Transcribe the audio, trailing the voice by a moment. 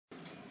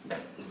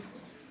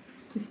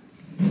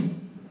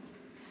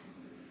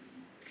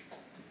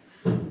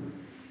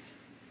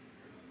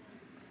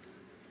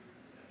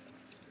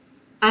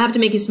I have to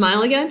make you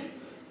smile again?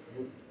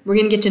 We're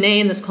going to get you an A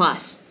in this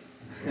class.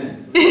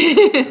 He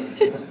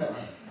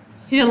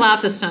didn't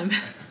laugh this time.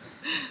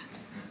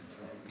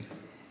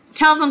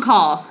 Telephone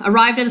call.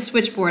 Arrived at a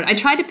switchboard. I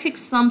tried to pick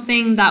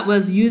something that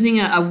was using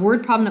a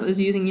word problem that was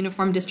using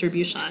uniform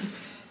distribution.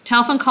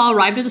 Telephone call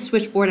arrived at a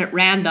switchboard at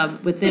random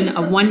within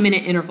a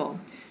 1-minute interval.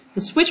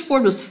 The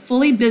switchboard was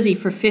fully busy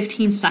for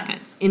 15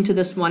 seconds into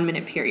this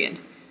 1-minute period.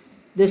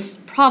 This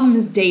problem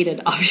is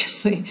dated,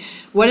 obviously.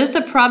 What is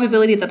the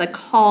probability that the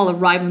call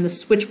arrived when the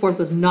switchboard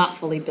was not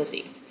fully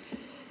busy?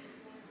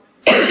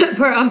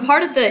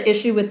 Part of the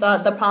issue with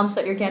the problems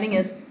that you're getting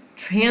is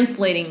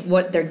translating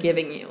what they're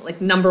giving you.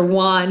 Like number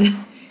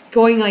one,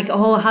 going like,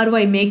 oh, how do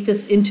I make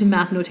this into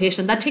math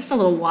notation? That takes a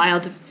little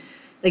while to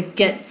like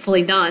get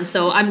fully done.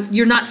 So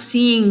you're not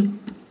seeing,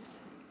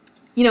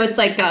 you know, it's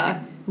like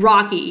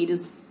Rocky.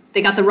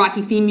 They got the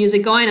Rocky theme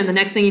music going, and the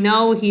next thing you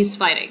know, he's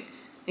fighting.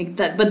 Like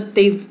that, but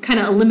they kind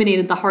of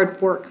eliminated the hard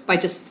work by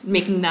just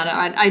making that.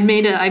 I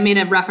made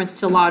a reference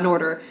to Law and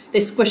Order. They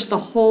squished the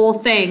whole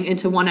thing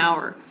into 1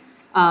 hour.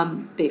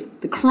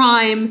 The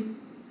crime,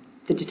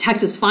 the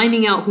detectives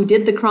finding out who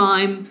did the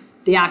crime,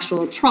 the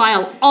actual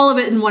trial, all of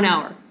it in 1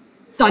 hour.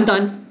 Done,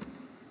 done.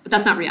 But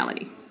that's not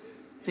reality.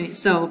 Right?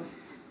 So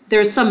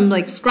there's some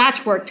like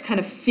scratch work to kind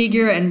of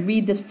figure and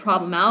read this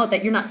problem out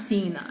that you're not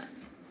seeing that.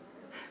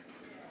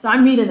 So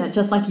I'm reading it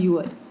just like you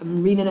would.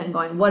 I'm reading it and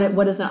going,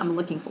 what is it I'm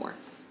looking for?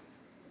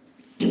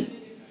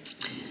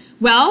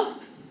 Well,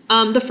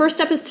 the first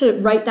step is to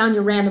write down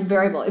your random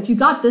variable. If you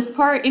got this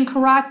part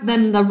incorrect,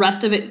 then the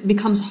rest of it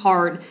becomes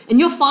hard. And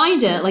you'll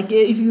find it, like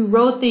if you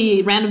wrote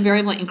the random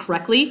variable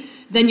incorrectly,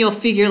 then you'll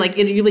figure like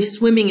you'll be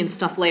swimming in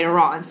stuff later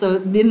on. So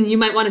then you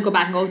might want to go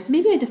back and go,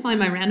 maybe I defined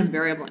my random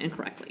variable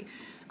incorrectly.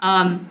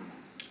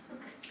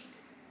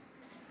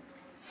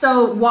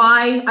 So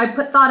why, I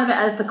thought of it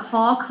as the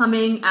call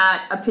coming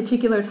at a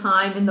particular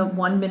time in the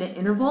 1-minute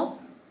interval.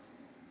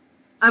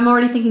 I'm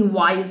already thinking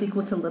y is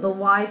equal to little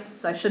y,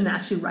 so I shouldn't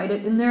actually write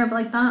it in there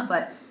like that,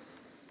 but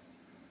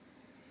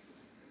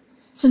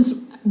since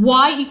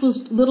y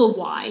equals little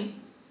y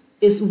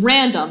is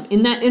random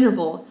in that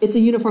interval, it's a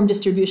uniform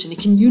distribution. It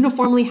can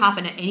uniformly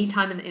happen at any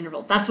time in the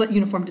interval. That's what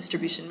uniform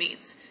distribution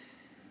means.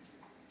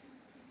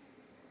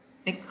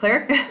 Make it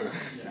clear? Yeah.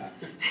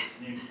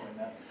 Can you explain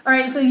that? All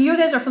right, so you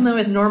guys are familiar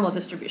with normal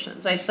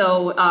distributions, right?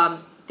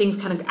 So things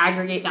kind of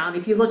aggregate down.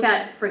 If you look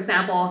at, for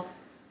example,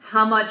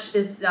 how much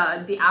is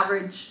the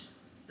average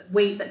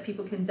weight that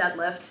people can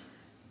deadlift,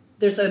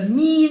 there's a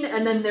mean,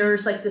 and then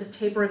there's like this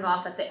tapering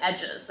off at the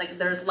edges. Like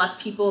there's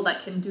less people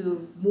that can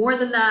do more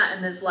than that,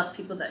 and there's less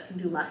people that can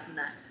do less than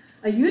that.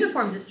 A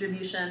uniform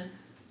distribution,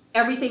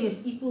 everything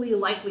is equally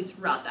likely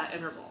throughout that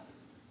interval.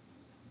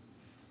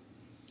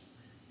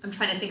 I'm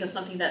trying to think of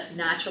something that's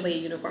naturally a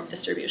uniform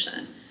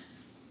distribution.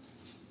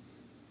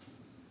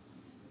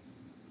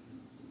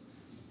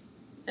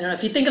 I don't know,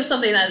 if you think of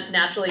something that is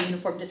naturally a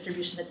uniform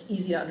distribution, that's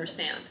easy to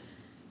understand.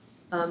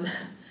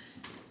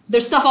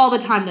 There's stuff all the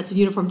time that's a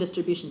uniform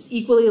distribution. It's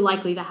equally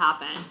likely to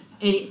happen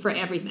for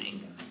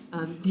everything.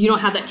 You don't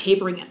have that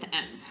tapering at the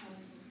ends.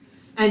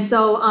 And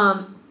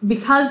so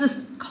because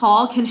this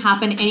call can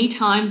happen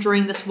anytime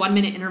during this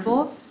 1-minute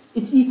interval,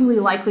 it's equally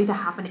likely to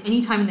happen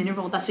anytime in the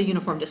interval. That's a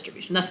uniform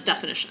distribution. That's the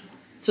definition.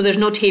 So there's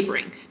no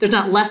tapering. There's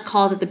not less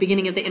calls at the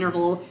beginning of the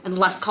interval and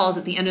less calls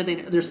at the end of the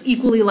interval. There's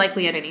equally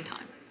likely at any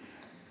time.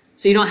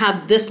 So you don't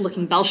have this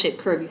looking bell-shaped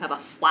curve, you have a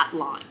flat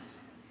line.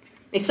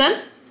 Make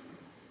sense?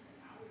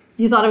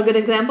 You thought of a good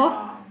example?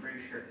 I'm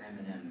pretty sure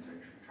M&Ms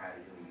are trying to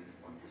do a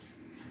uniform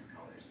distribution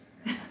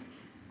of colors.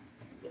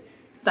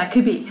 That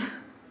could be.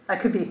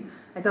 That could be.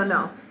 I don't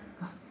know.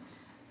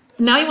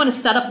 Now you want to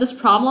set up this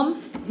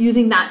problem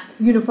using that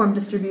uniform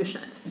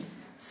distribution.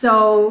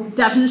 So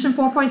definition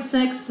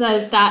 4.6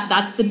 says that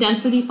that's the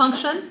density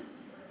function.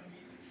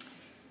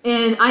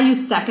 And I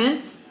use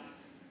seconds.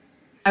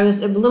 I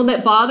was a little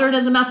bit bothered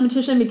as a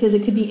mathematician because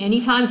it could be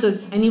any time, so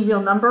it's any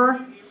real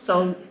number.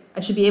 So I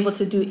should be able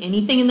to do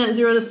anything in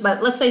that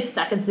but let's say it's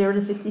seconds, 0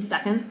 to 60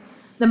 seconds.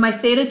 Then my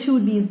theta 2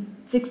 would be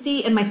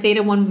 60 and my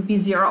theta 1 would be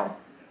 0.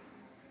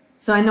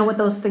 So I know what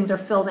those things are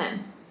filled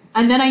in.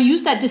 And then I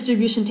use that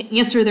distribution to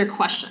answer their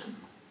question.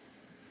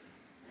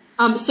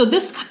 So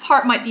this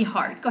part might be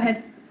hard. Go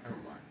ahead.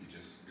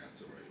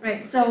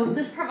 Right, so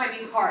this part might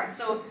be hard.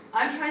 So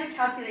I'm trying to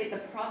calculate the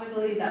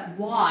probability that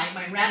y,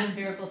 my random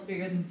variable, is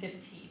bigger than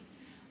 15.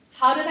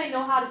 How did I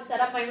know how to set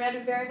up my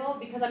random variable?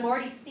 Because I'm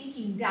already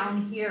thinking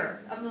down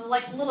here. I'm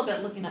like a little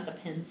bit looking at the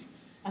pins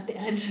at the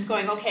end,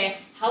 going, okay,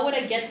 how would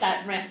I get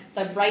that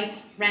the right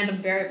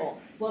random variable?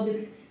 Well,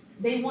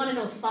 they want to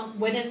know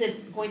when is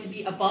it going to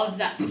be above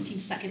that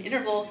 15-second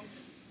interval.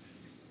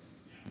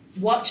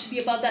 What should be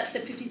above that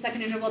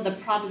 15-second interval? The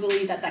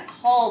probability that that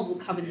call will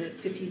come in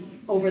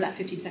over that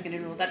 15-second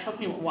interval. That tells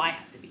me what y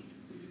has to be.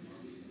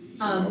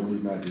 So why would we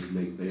not just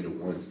make theta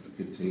 1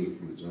 15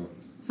 from the jump?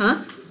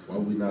 Huh? Why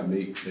would we not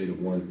make theta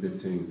 1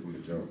 15 from the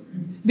jump?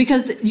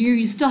 Because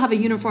you still have a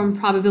uniform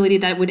probability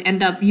that it would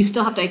end up, you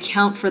still have to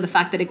account for the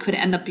fact that it could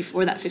end up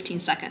before that 15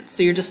 seconds.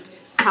 So you're just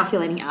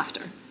calculating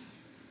after.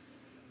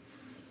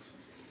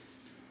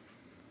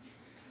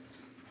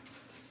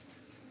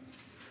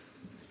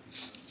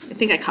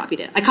 think I copied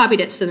it. I copied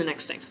it to the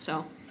next thing,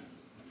 so.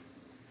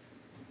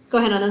 Go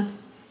ahead, Anand.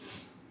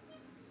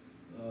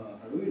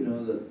 How do we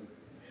know that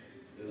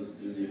it was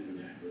busy for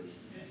the first?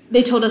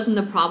 They told us in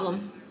the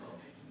problem.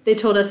 They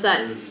told us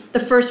that the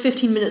first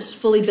 15 minutes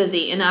fully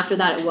busy, and after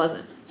that it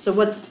wasn't. So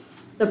what's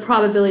the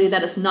probability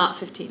that it's not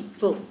 15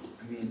 full?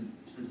 I mean,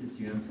 since it's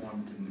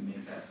uniform, to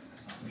make that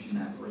assumption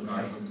that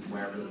regardless of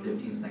wherever the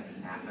 15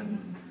 seconds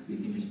happen, we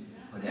can just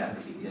put it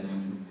at the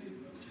beginning,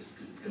 just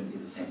because it's going to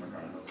be the same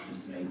regardless,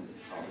 just to make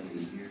it solve it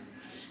easier.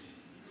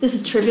 This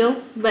is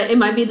trivial, but it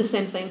might be the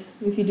same thing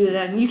if you do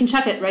that. And you can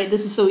check it, right?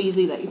 This is so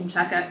easy that you can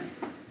check it.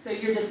 So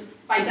you're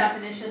just, by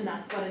definition,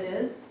 that's what it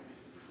is.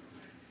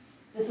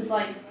 This is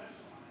like,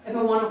 if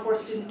a 104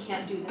 student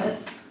can't do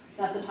this,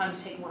 that's the time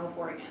to take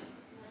 104 again.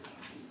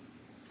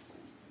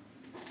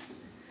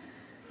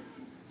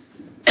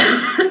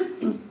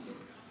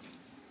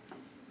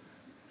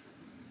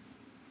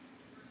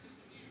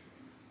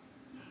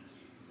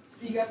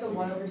 So you got the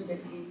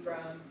 1/60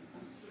 from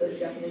the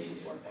definition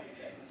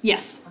 4.6?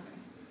 Yes. Okay.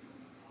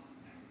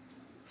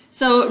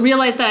 So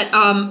realize that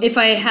if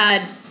I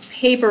had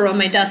paper on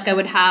my desk, I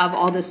would have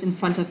all this in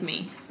front of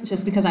me. It's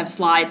just because I have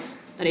slides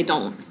that I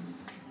don't.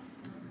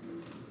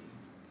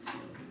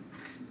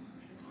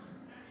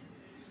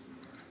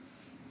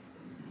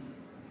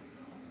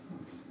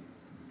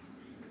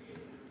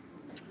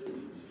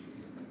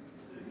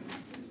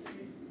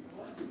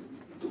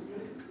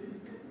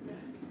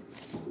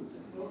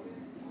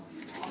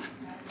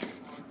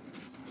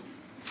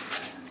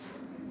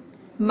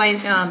 My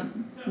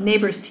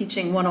neighbor's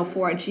teaching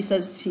 104, and she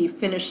says she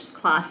finished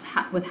class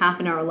with half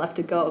an hour left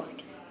to go.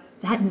 Like,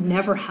 that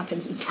never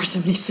happens in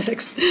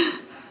 476.